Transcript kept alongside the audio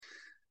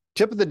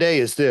Tip of the day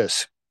is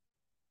this.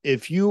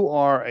 If you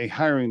are a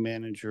hiring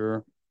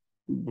manager,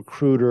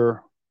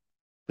 recruiter,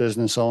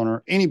 business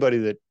owner, anybody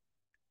that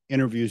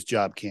interviews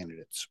job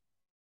candidates,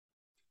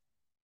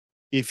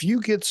 if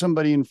you get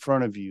somebody in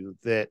front of you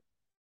that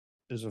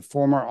is a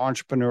former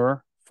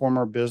entrepreneur,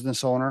 former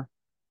business owner,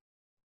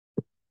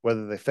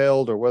 whether they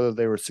failed or whether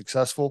they were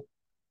successful,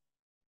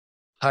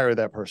 hire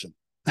that person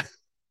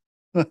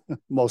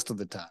most of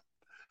the time.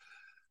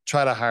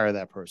 Try to hire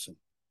that person.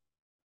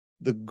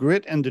 The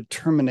grit and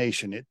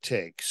determination it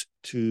takes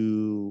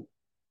to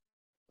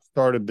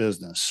start a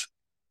business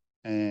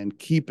and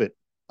keep it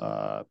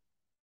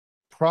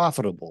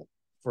profitable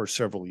for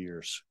several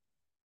years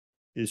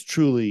is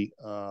truly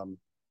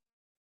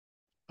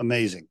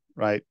amazing,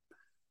 right?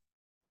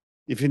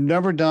 If you've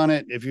never done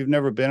it, if you've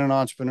never been an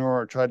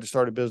entrepreneur or tried to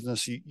start a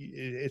business,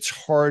 it's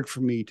hard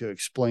for me to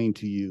explain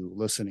to you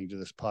listening to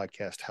this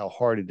podcast how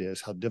hard it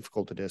is, how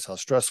difficult it is, how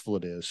stressful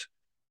it is,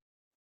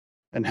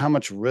 and how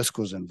much risk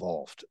was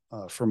involved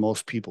for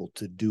most people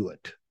to do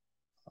it.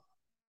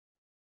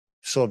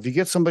 So if you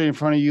get somebody in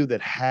front of you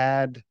that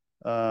had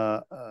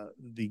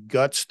the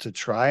guts to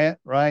try it,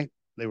 right?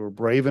 They were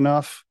brave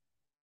enough,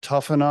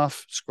 tough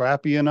enough,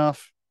 scrappy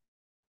enough.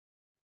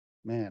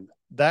 Man,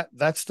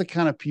 that's the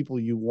kind of people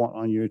you want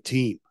on your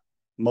team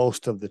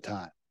most of the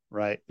time,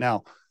 right?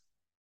 Now,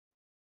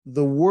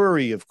 the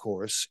worry, of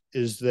course,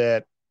 is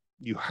that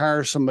you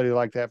hire somebody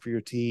like that for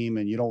your team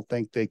and you don't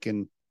think they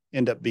can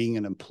end up being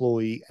an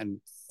employee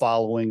and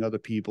following other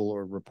people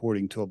or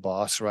reporting to a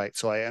boss, right?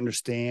 So I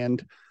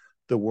understand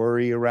the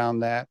worry around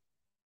that,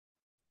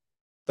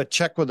 but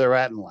check where they're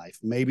at in life.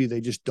 Maybe they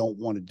just don't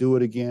want to do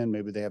it again.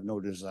 Maybe they have no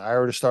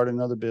desire to start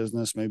another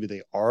business. Maybe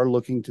they are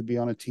looking to be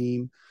on a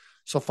team.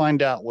 So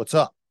find out what's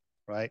up,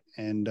 right?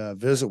 And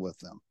visit with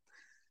them.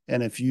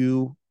 And if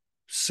you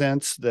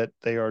sense that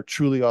they are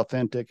truly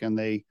authentic and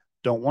they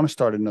don't want to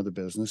start another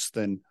business,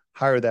 then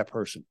hire that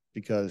person,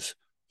 because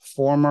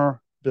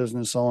former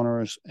business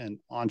owners and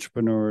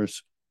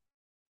entrepreneurs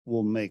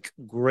will make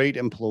great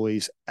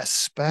employees,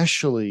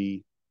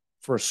 especially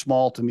for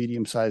small to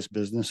medium sized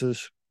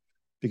businesses,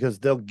 because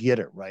they'll get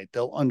it right.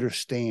 They'll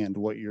understand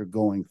what you're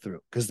going through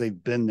because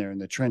they've been there in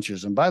the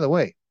trenches. And by the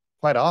way,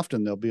 quite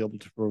often they'll be able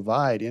to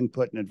provide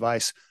input and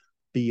advice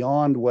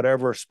beyond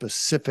whatever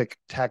specific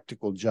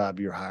tactical job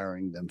you're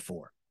hiring them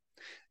for.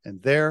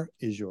 And there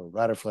is your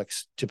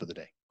Riderflex tip of the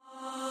day.